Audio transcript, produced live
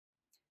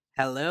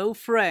Hello,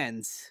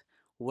 friends.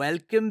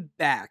 Welcome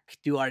back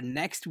to our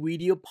next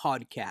video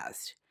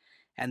podcast.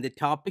 And the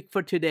topic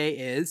for today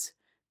is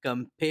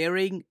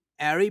comparing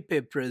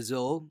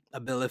Aripiprazole,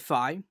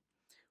 Abilify,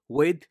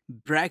 with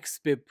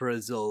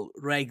Brexpiprazole,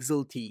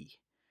 Rexulti.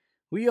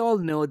 We all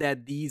know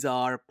that these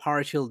are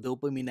partial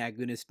dopamine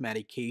agonist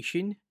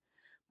medication,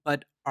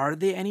 but are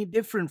they any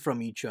different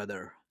from each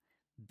other?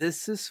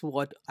 This is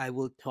what I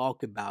will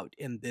talk about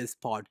in this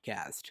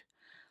podcast.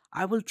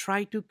 I will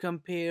try to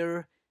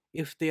compare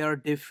if they are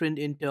different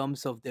in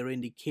terms of their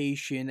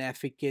indication,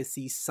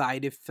 efficacy,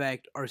 side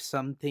effect, or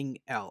something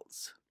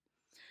else.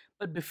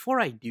 But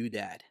before I do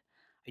that,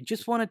 I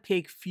just want to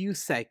take few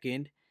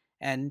seconds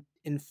and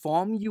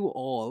inform you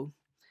all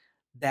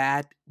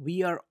that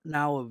we are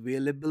now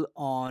available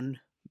on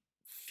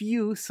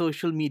few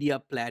social media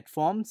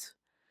platforms.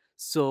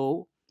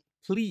 So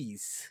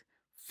please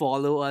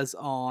follow us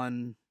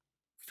on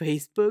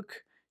Facebook,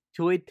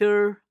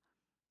 Twitter,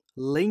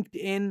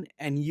 LinkedIn,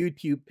 and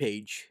YouTube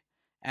page.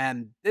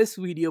 And this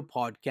video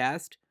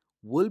podcast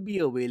will be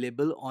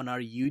available on our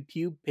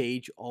YouTube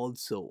page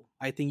also.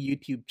 I think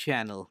YouTube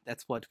channel,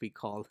 that's what we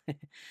call.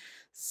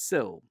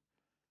 So,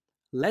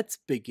 let's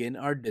begin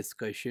our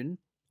discussion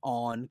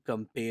on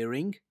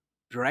comparing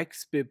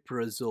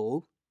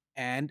Brexpiprazole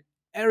and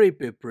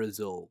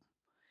Aripiprazole.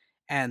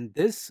 And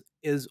this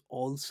is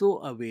also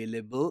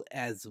available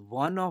as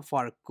one of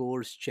our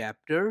course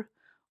chapter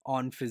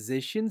on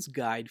Physician's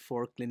Guide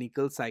for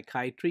Clinical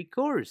Psychiatry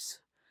course.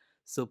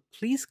 So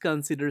please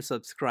consider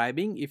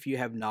subscribing if you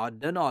have not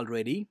done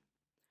already.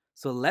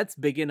 So let's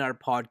begin our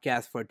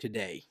podcast for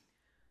today.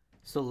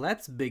 So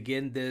let's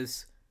begin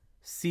this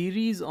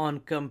series on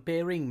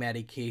comparing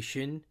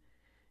medication.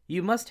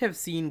 You must have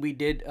seen we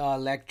did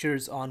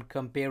lectures on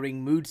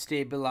comparing mood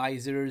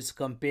stabilizers,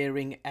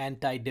 comparing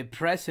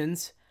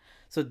antidepressants.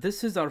 So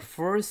this is our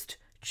first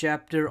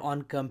chapter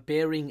on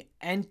comparing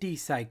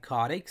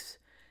antipsychotics,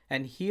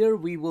 and here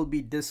we will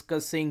be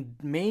discussing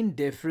main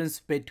difference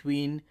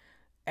between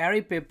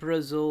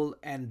aripiprazole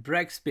and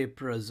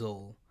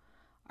brexpiprazole.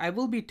 I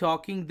will be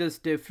talking this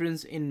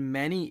difference in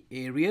many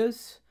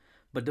areas,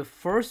 but the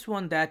first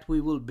one that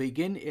we will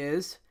begin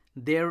is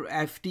their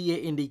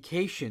FDA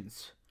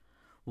indications.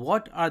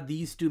 What are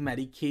these two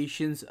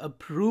medications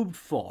approved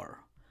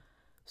for?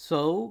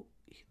 So,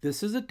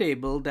 this is a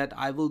table that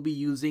I will be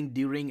using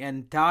during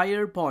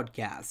entire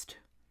podcast.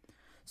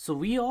 So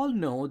we all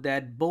know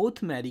that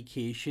both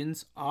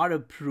medications are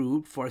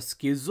approved for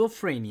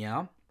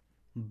schizophrenia,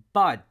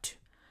 but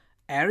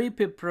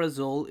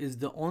aripiprazole is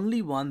the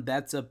only one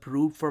that's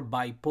approved for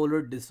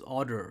bipolar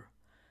disorder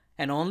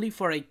and only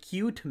for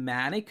acute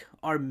manic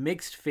or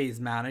mixed phase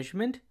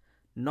management,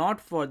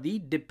 not for the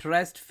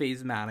depressed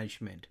phase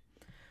management.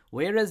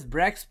 Whereas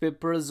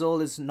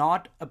brexpiprazole is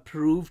not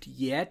approved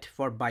yet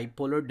for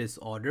bipolar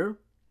disorder.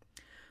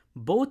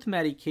 Both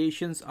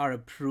medications are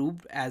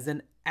approved as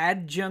an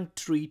adjunct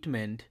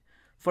treatment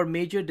for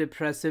major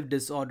depressive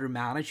disorder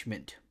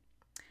management.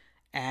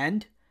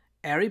 And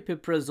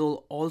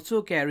aripiprazole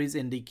also carries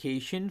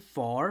indication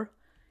for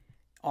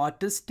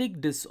autistic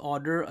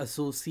disorder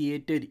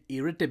associated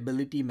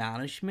irritability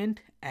management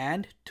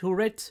and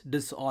Tourette's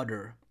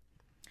disorder.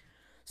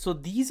 So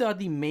these are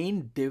the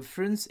main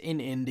difference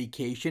in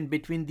indication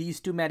between these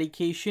two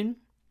medication.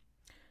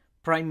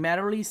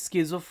 Primarily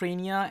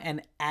schizophrenia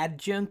and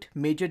adjunct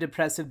major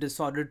depressive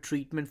disorder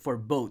treatment for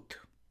both.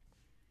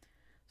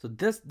 So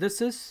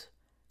this is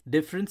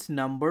difference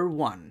number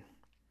one.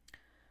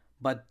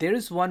 But there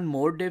is one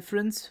more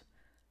difference,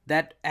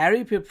 that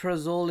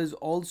aripiprazole is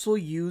also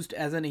used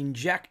as an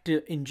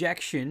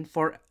injection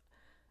for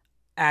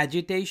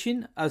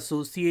agitation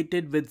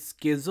associated with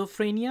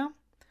schizophrenia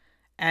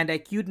and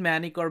acute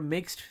manic or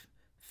mixed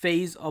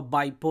phase of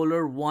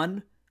bipolar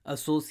 1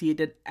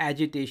 associated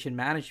agitation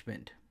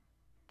management.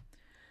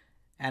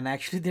 And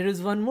actually there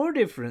is one more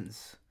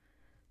difference.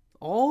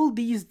 All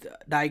these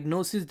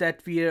diagnoses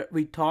that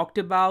we talked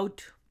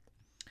about,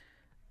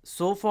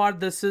 so far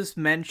this is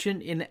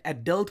mentioned in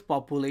adult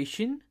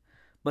population,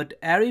 but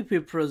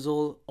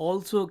aripiprazole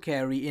also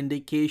carry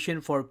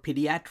indication for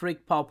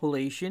pediatric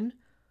population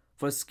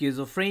for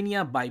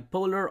schizophrenia,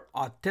 bipolar,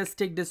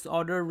 autistic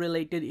disorder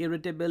related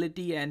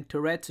irritability, and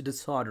Tourette's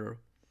disorder.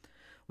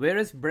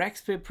 Whereas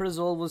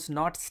brexpiprazole was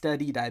not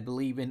studied, I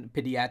believe, in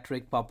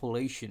pediatric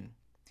population.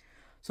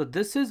 So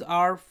this is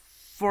our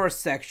first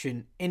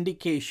section,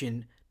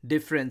 indication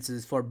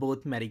differences for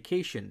both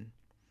medication.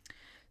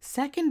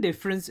 Second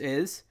difference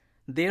is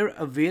their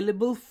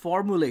available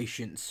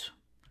formulations.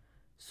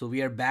 So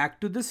we are back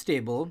to this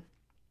table.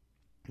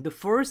 The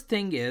first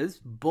thing is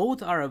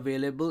both are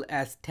available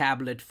as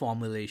tablet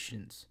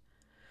formulations.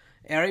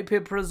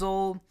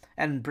 Aripiprazole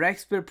and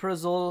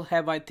brexpiprazole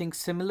have, I think,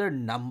 similar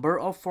number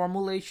of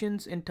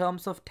formulations in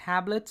terms of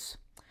tablets.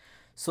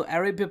 So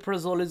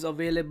aripiprazole is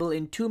available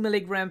in 2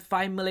 mg,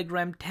 5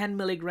 mg, 10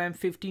 mg,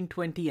 15,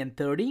 20, and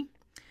 30.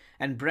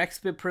 And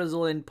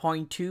brexpiprazole in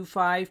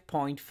 0.25,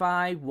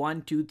 0.5,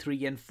 1, 2,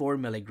 3, and 4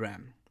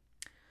 mg.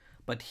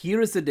 But here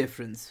is the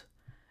difference.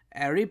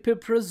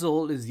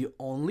 Aripiprazole is the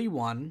only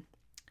one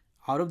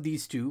out of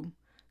these two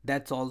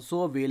that's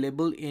also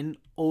available in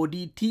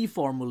ODT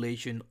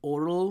formulation,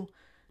 oral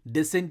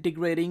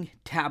disintegrating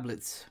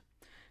tablets.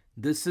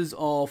 This is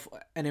of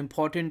an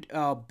important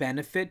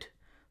benefit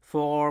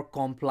for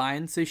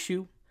compliance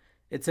issue.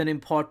 It's an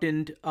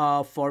important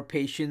for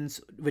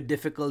patients with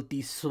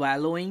difficulty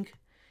swallowing,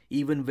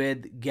 even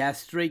with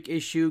gastric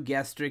issue,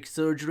 gastric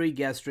surgery,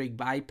 gastric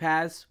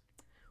bypass,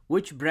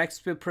 which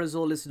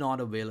Brexpiprazole is not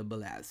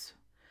available as.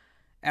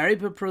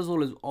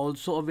 Aripiprazole is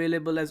also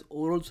available as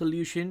oral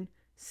solution,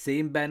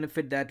 same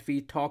benefit that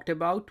we talked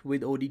about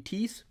with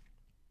ODTs.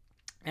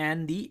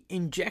 And the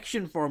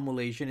injection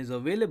formulation is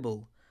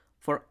available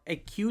for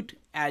acute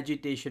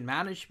agitation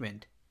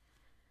management.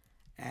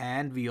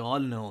 And we all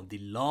know the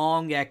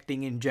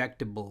long-acting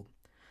injectable.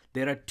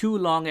 There are two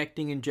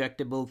long-acting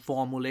injectable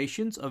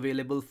formulations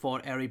available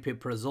for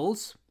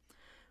aripiprazoles,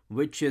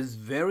 which is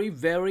very,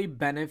 very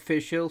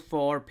beneficial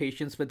for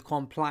patients with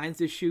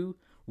compliance issue.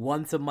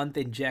 Once a month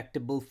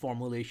injectable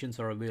formulations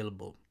are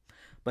available.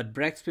 But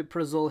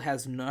Brexpiprazole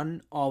has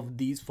none of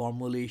these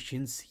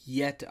formulations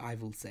yet, I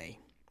will say.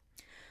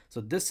 So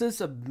this is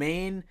a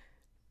main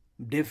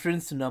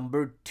difference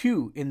number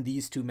 2 in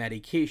these two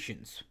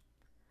medications.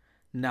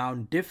 Now,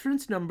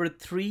 difference number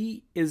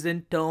 3 is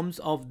in terms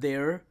of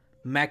their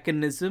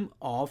mechanism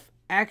of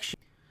action.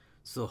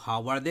 So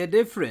how are they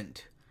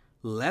different?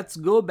 Let's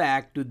go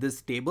back to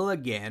this table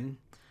again.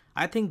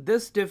 I think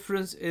this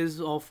difference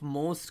is of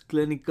most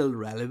clinical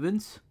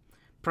relevance,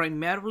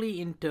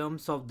 primarily in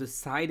terms of the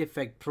side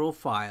effect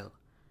profile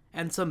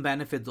and some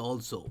benefits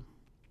also.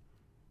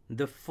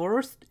 The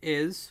first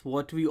is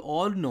what we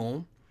all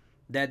know,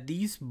 that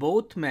these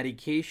both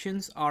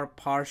medications are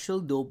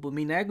partial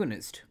dopamine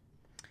agonist.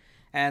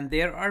 And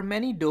there are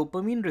many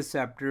dopamine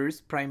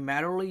receptors,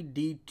 primarily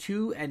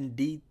D2 and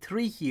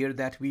D3 here,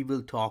 that we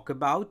will talk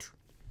about.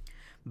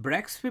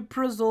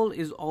 Brexpiprazole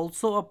is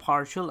also a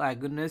partial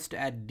agonist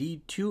at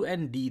D2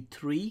 and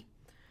D3,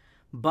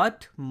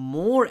 but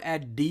more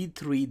at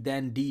D3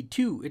 than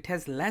D2. It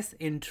has less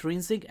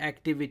intrinsic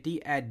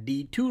activity at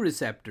D2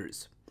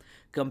 receptors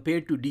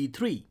compared to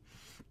D3.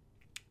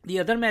 The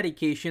other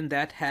medication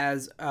that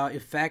has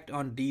effect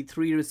on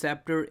D3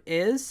 receptor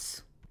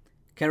is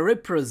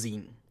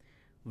cariprazine,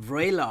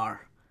 Vraylar.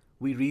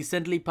 We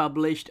recently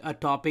published a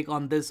topic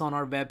on this on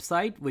our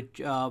website, which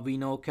we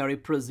know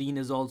cariprazine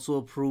is also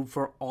approved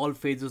for all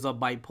phases of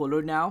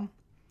bipolar now.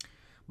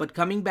 But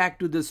coming back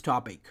to this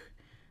topic,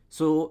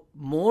 so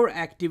more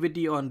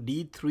activity on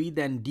D3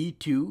 than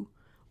D2.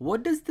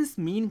 What does this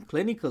mean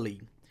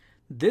clinically?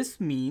 This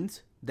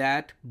means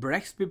that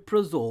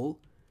Brexpiprazole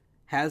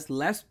has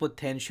less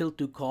potential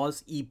to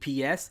cause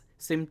EPS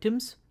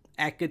symptoms,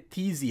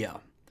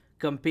 akathisia,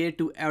 compared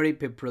to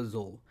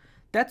Aripiprazole.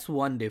 That's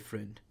one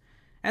difference.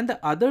 And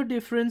the other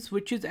difference,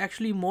 which is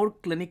actually more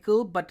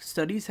clinical, but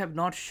studies have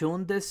not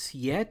shown this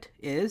yet,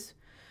 is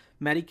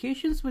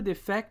medications with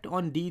effect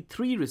on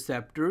D3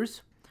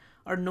 receptors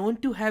are known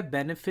to have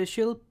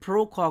beneficial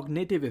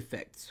procognitive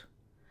effects.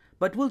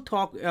 But we'll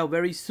talk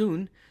very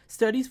soon.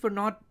 Studies were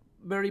not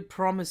very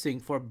promising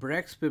for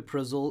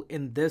Brexpiprazole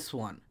in this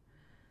one.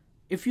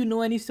 If you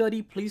know any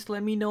study, please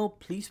let me know.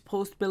 Please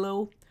post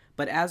below.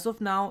 But as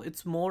of now,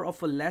 it's more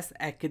of a less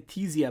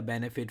akathisia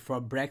benefit for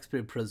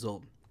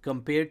Brexpiprazole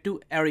compared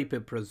to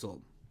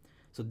Aripiprazole.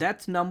 So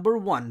that's number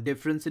 1,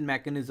 difference in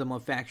mechanism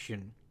of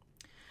action.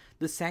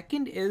 The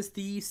second is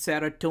the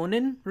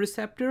serotonin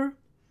receptor,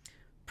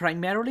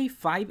 primarily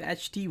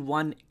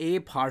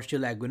 5-HT1A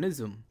partial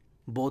agonism.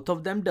 Both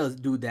of them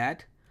do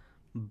that,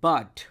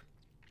 but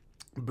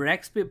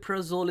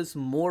Brexpiprazole is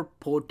more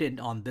potent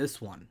on this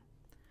one.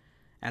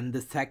 And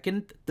the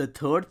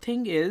third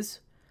thing is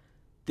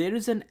there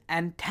is an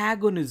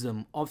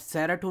antagonism of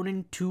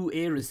serotonin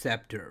 2A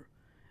receptor.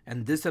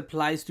 And this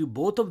applies to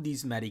both of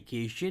these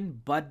medications,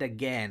 but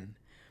again,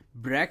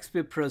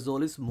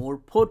 Brexpiprazole is more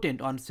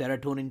potent on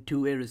serotonin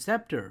 2A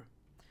receptor.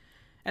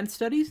 And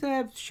studies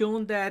have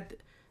shown that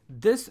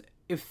this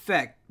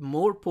effect,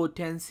 more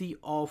potency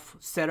of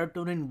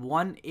serotonin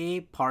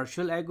 1A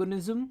partial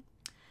agonism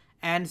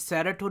and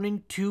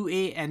serotonin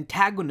 2A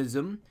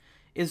antagonism,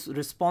 is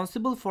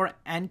responsible for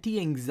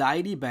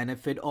anti-anxiety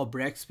benefit of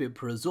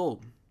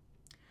Brexpiprazole.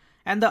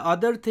 And the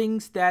other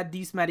things that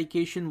these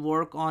medications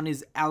work on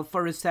is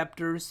alpha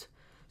receptors.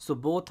 So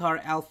both are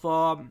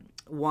alpha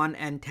 1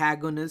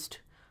 antagonist,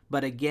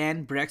 but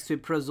again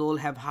Brexpiprazole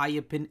have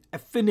high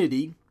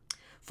affinity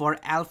for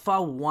alpha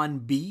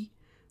 1b,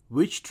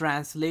 which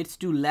translates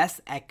to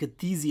less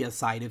akathisia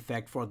side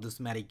effect for this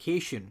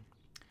medication.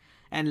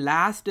 And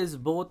last is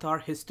both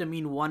are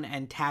histamine 1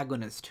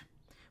 antagonist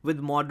with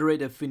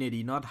moderate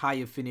affinity, not high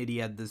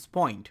affinity at this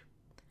point.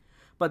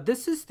 But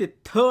this is the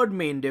third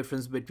main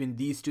difference between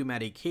these two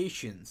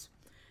medications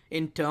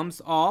in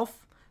terms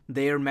of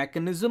their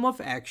mechanism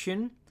of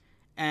action,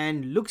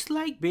 and looks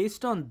like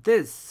based on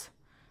this,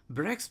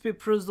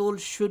 Brexpiprazole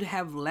should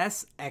have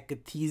less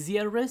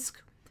akathisia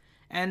risk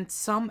and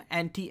some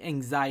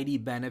anti-anxiety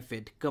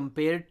benefit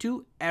compared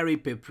to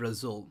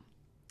Aripiprazole.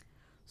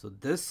 So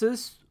this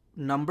is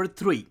number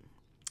 3.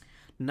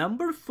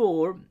 Number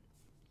 4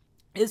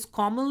 is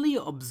commonly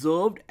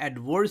observed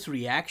adverse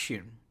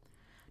reaction.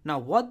 Now,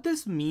 what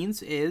this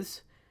means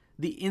is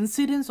the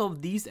incidence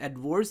of these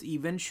adverse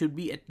events should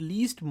be at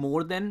least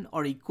more than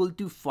or equal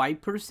to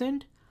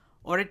 5%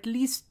 or at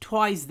least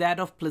twice that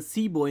of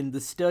placebo in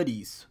the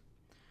studies.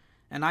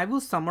 And I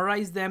will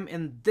summarize them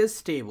in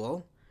this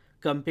table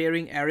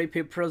comparing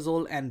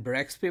aripiprazole and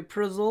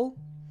brexpiprazole,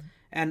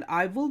 and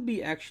I will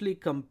be actually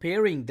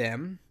comparing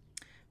them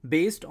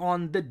based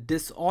on the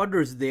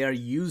disorders they are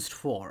used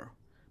for,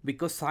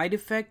 because side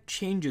effect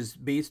changes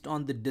based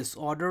on the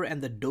disorder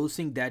and the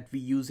dosing that we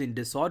use in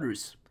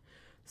disorders.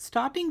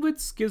 Starting with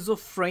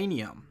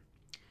schizophrenia,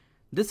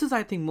 this is,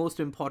 I think, most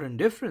important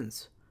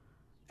difference.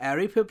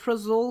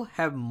 Aripiprazole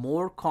have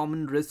more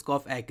common risk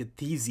of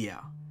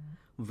akathisia,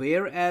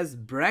 whereas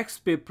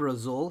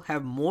brexpiprazole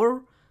have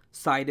more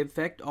side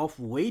effect of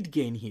weight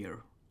gain here.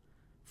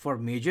 For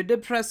major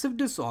depressive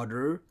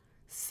disorder,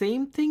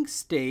 same thing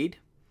stayed.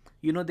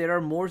 There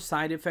are more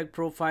side effect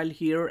profile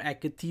here: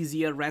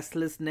 akathisia,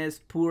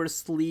 restlessness, poor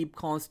sleep,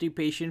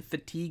 constipation,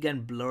 fatigue,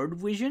 and blurred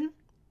vision.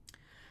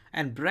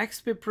 And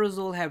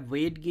brexpiprazole have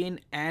weight gain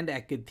and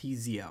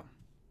akathisia.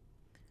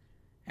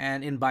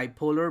 And in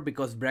bipolar,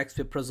 because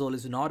brexpiprazole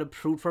is not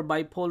approved for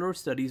bipolar,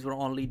 studies were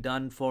only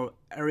done for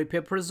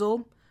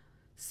aripiprazole.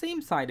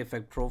 Same side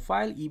effect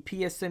profile: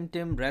 EPS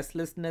symptom,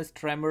 restlessness,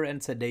 tremor,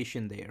 and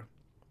sedation there.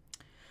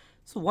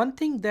 So one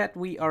thing that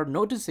we are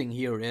noticing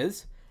here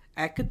is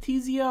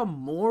akathisia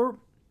more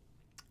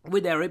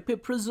with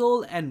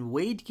aripiprazole and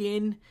weight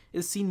gain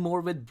is seen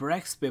more with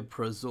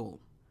brexpiprazole.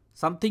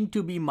 Something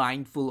to be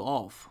mindful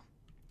of.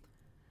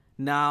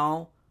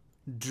 Now,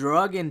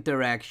 drug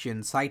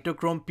interaction,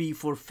 cytochrome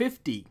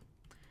P450.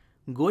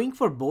 Going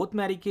for both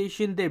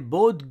medication, they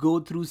both go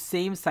through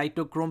same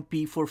cytochrome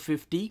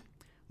P450,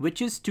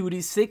 which is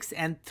 2D6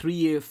 and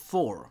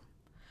 3A4.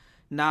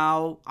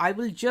 Now, I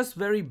will just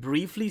very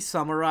briefly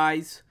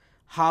summarize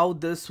how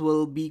this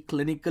will be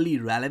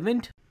clinically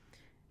relevant.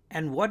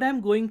 And what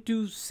I'm going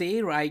to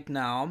say right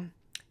now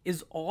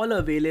is all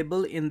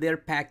available in their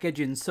package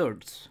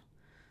inserts.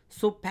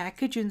 So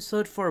package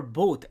insert for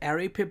both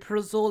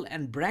aripiprazole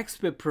and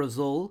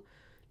brexpiprazole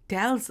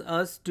tells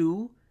us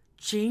to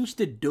change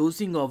the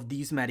dosing of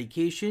these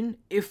medication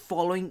if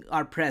following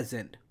are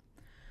present.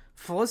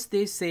 First,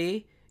 they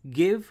say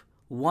give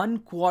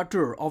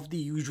 1/4 of the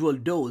usual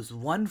dose,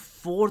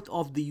 1/4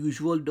 of the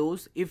usual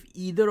dose if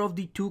either of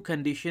the two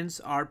conditions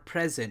are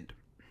present.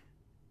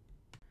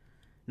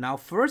 Now,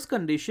 first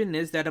condition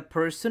is that a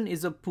person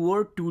is a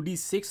poor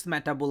 2D6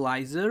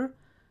 metabolizer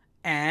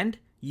and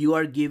you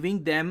are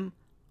giving them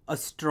a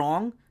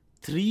strong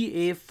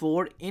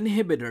 3A4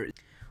 inhibitor.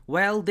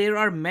 Well, there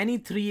are many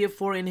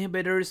 3A4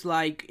 inhibitors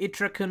like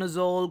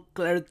itraconazole,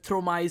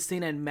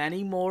 clarithromycin, and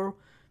many more.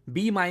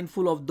 Be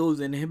mindful of those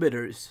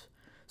inhibitors.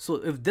 So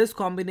if this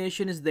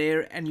combination is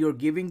there and you're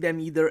giving them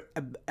either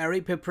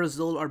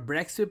aripiprazole or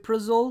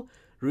brexpiprazole,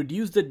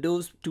 reduce the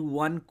dose to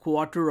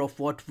 1/4 of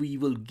what we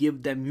will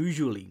give them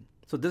usually.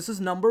 So this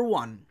is number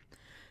one.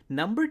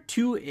 Number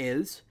two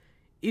is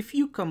if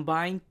you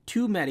combine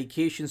two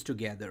medications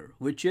together,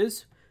 which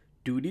is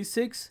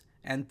 2D6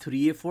 and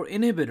 3A4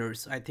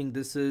 inhibitors. I think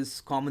this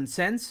is common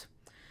sense.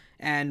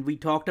 And we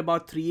talked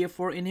about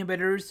 3A4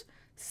 inhibitors.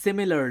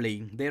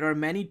 Similarly, there are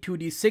many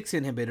 2D6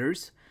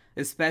 inhibitors,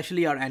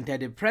 especially our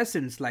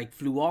antidepressants like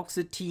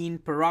fluoxetine,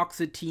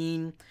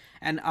 paroxetine,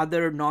 and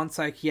other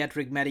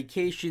non-psychiatric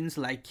medications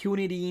like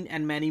quinidine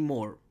and many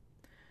more.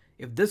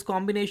 If this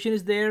combination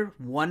is there,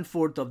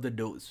 1/4 of the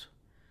dose.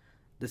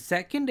 The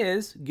second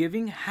is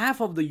giving half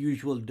of the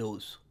usual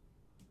dose.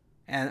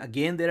 And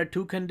again, there are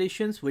two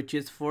conditions, which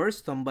is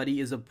first, somebody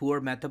is a poor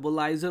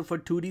metabolizer for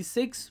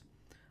 2D6,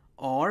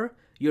 or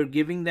you're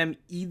giving them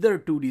either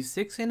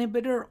 2D6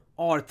 inhibitor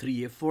or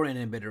 3A4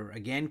 inhibitor.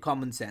 Again,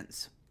 common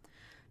sense.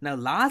 Now,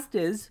 last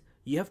is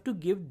you have to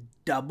give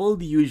double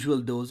the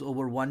usual dose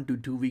over 1 to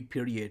 2 week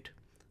period.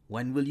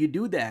 When will you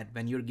do that?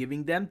 When you're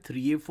giving them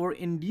 3A4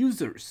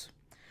 inducers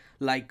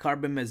like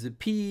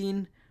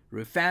carbamazepine,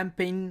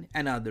 rifampin,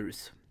 and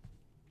others.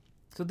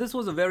 So this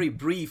was a very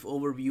brief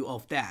overview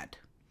of that.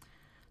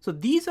 So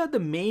these are the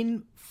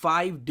main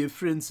 5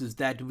 differences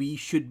that we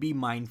should be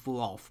mindful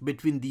of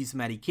between these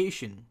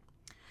medication.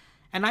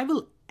 And I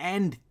will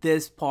end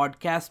this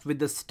podcast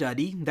with a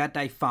study that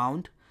I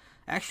found.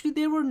 Actually,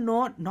 there were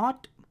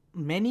not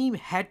many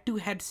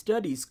head-to-head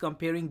studies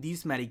comparing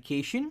these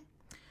medication.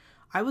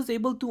 I was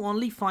able to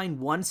only find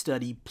one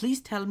study. Please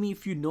tell me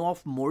if you know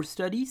of more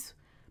studies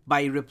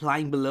by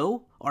replying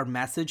below or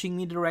messaging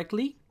me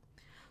directly.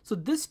 So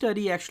this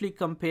study actually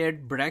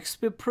compared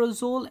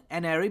brexpiprazole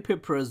and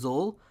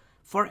aripiprazole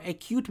for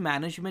acute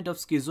management of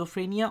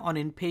schizophrenia on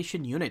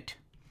inpatient unit.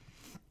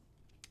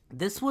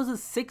 This was a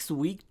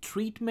 6-week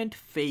treatment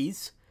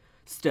phase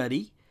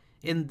study.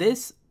 In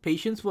this,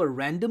 patients were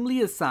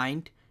randomly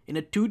assigned in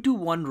a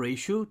 2-to-1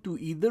 ratio to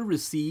either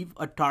receive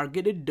a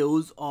targeted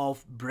dose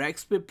of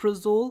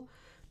brexpiprazole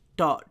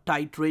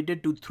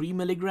titrated to 3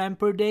 mg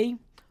per day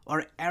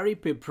or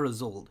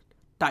aripiprazole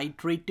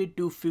titrated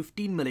to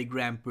 15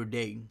 mg per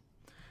day.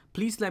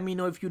 Please let me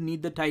know if you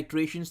need the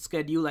titration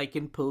schedule. I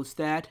can post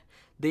that.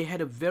 They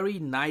had a very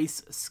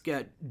nice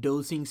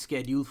dosing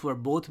schedule for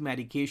both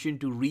medication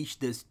to reach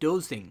this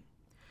dosing.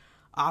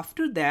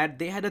 After that,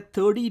 they had a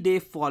 30-day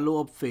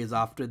follow-up phase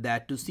after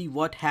that to see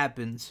what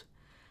happens.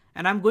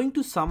 And I'm going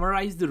to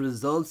summarize the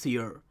results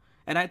here.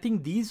 And I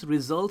think these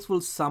results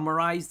will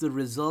summarize the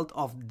result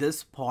of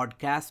this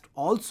podcast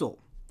also.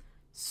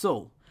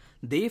 So,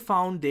 they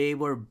found they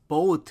were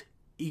both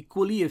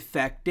equally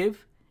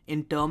effective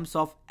in terms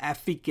of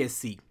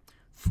efficacy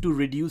to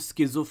reduce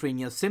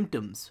schizophrenia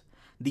symptoms.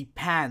 The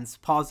PANSS,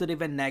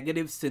 positive and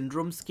negative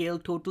syndrome scale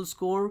total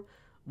score,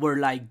 were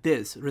like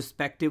this,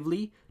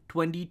 respectively,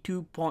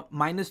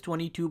 minus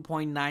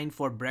 22.9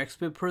 for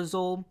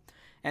Brexpiprazole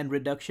and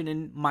reduction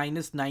in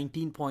minus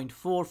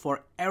 19.4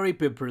 for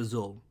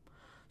Aripiprazole.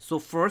 So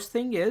first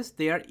thing is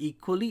they are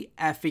equally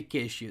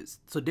efficacious.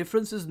 So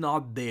difference is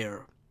not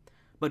there.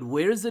 But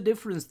where is the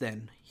difference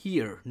then?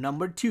 Here,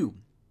 number 2,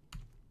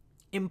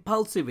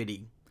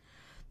 impulsivity.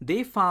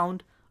 They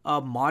found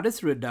a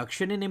modest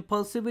reduction in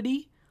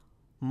impulsivity,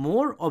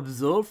 more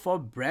observed for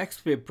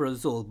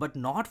Brexpiprazole, but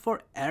not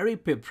for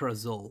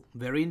Aripiprazole.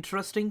 Very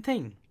interesting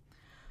thing.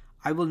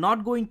 I will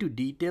not go into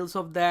details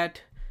of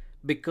that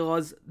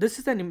because this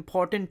is an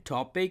important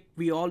topic.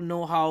 We all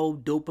know how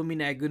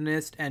dopamine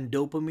agonist and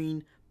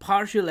dopamine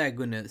partial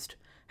agonist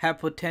have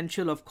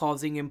potential of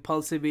causing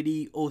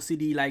impulsivity,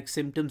 OCD-like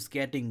symptoms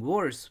getting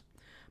worse.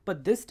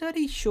 But this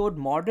study showed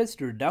modest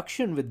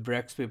reduction with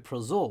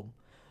Brexpiprazole.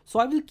 So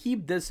I will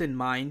keep this in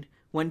mind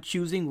when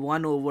choosing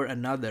one over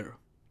another.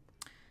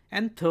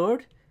 And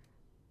third,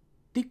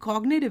 the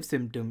cognitive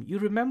symptom. You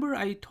remember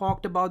I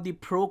talked about the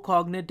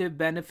pro-cognitive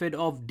benefit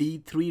of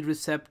D3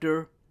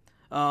 receptor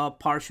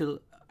partial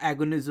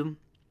agonism.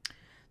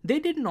 They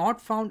did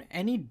not found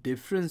any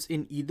difference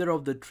in either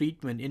of the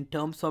treatment in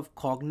terms of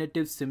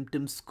cognitive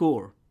symptom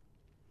score.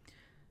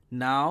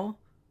 Now,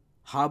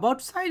 how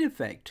about side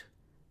effect?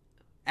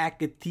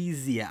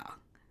 Akathisia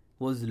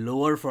was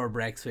lower for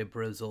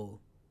Brexpiprazole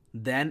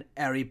than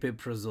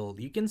Aripiprazole.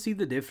 You can see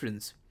the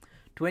difference.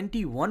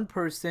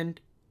 21%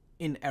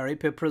 in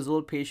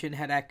Aripiprazole patient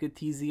had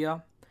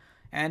akathisia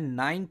and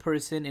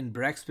 9% in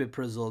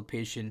Brexpiprazole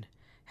patient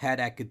had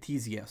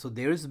akathisia. So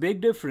there is a big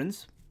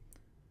difference.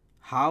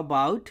 How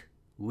about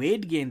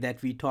weight gain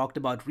that we talked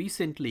about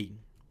recently?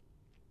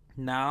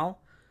 Now,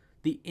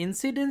 the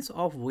incidence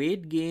of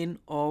weight gain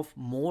of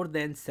more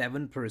than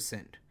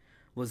 7%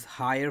 was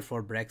higher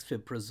for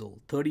Brexpiprazole,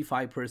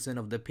 35%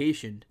 of the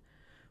patient,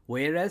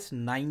 whereas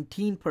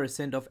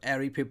 19% of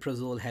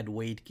Aripiprazole had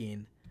weight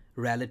gain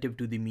relative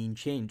to the mean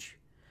change.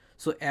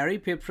 So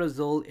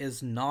Aripiprazole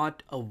is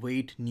not a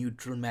weight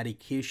neutral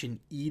medication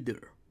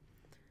either.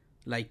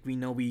 Like we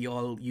know, we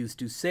all used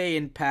to say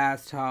in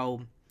past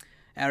how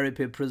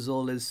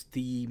Aripiprazole is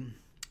the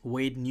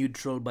weight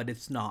neutral, but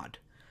it's not.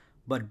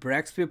 But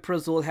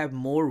Brexpiprazole have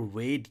more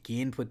weight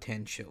gain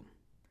potential.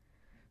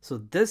 So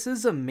this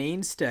is a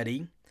main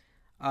study.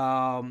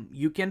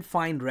 You can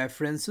find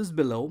references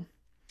below,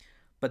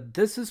 but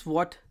this is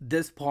what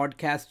this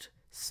podcast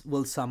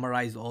will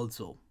summarize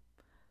also.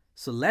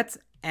 So let's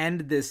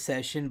end this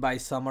session by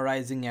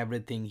summarizing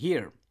everything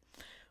here,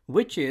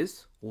 which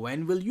is,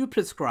 when will you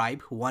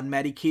prescribe one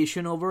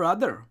medication over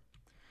other?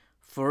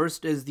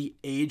 First is the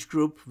age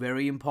group,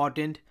 very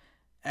important.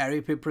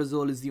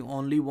 Aripiprazole is the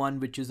only one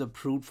which is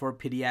approved for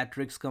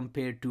pediatrics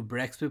compared to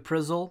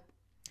Brexpiprazole.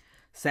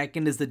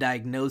 Second is the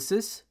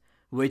diagnosis,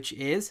 which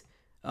is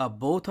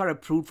both are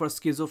approved for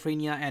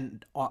schizophrenia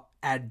and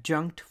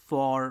adjunct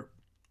for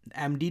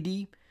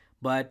MDD,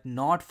 but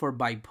not for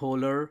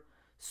bipolar.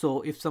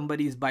 So if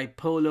somebody is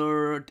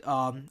bipolar,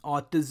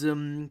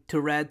 autism,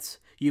 Tourette's,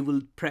 you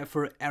will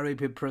prefer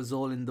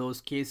Aripiprazole in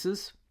those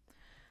cases.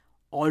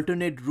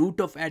 Alternate route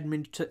of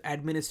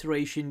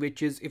administration,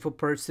 which is if a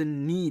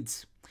person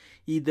needs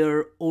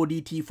either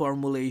ODT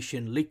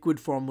formulation, liquid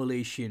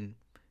formulation,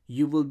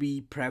 you will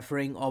be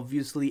preferring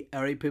obviously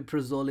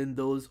Aripiprazole in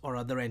those, or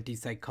other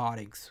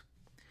antipsychotics.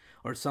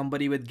 Or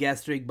somebody with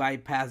gastric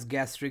bypass,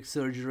 gastric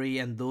surgery,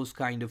 and those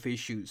kind of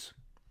issues.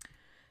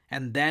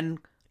 And then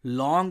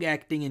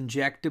long-acting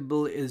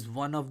injectable is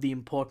one of the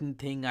important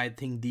thing I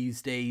think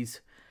these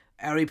days.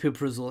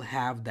 Aripiprazole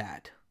have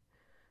that.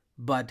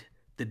 But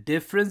the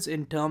difference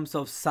in terms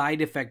of side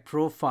effect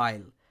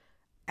profile,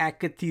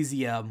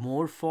 akathisia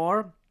more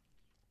for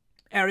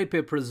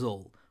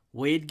Aripiprazole,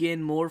 weight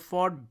gain more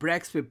for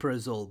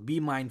Brexpiprazole.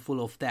 Be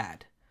mindful of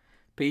that.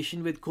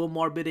 Patient with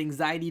comorbid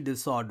anxiety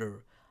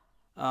disorder,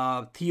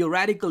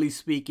 theoretically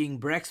speaking,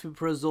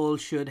 Brexpiprazole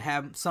should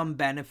have some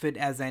benefit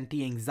as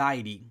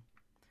anti-anxiety.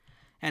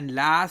 And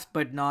last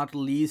but not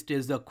least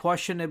is the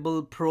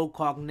questionable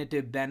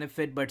pro-cognitive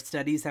benefit, but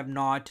studies have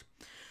not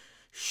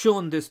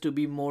shown this to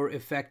be more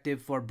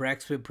effective for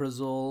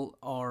Brexpiprazole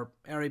or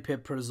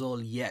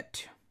Aripiprazole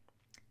yet.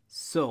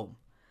 So,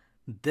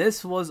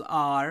 this was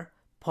our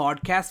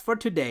podcast for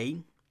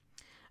today.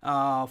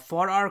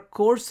 For our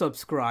core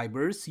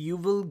subscribers, you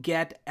will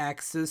get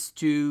access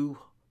to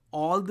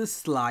all the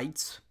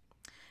slides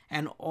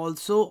and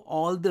also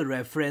all the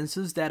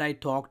references that I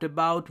talked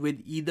about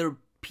with either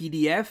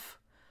PDF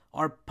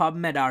or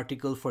PubMed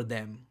article for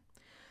them.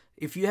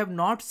 If you have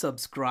not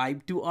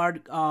subscribed to our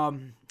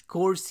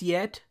course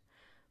yet,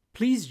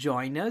 please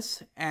join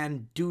us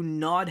and do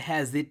not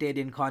hesitate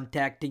in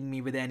contacting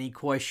me with any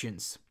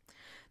questions.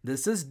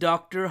 This is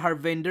Dr.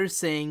 Harvinder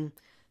saying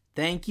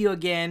thank you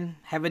again.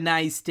 Have a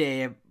nice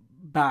day.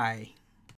 Bye.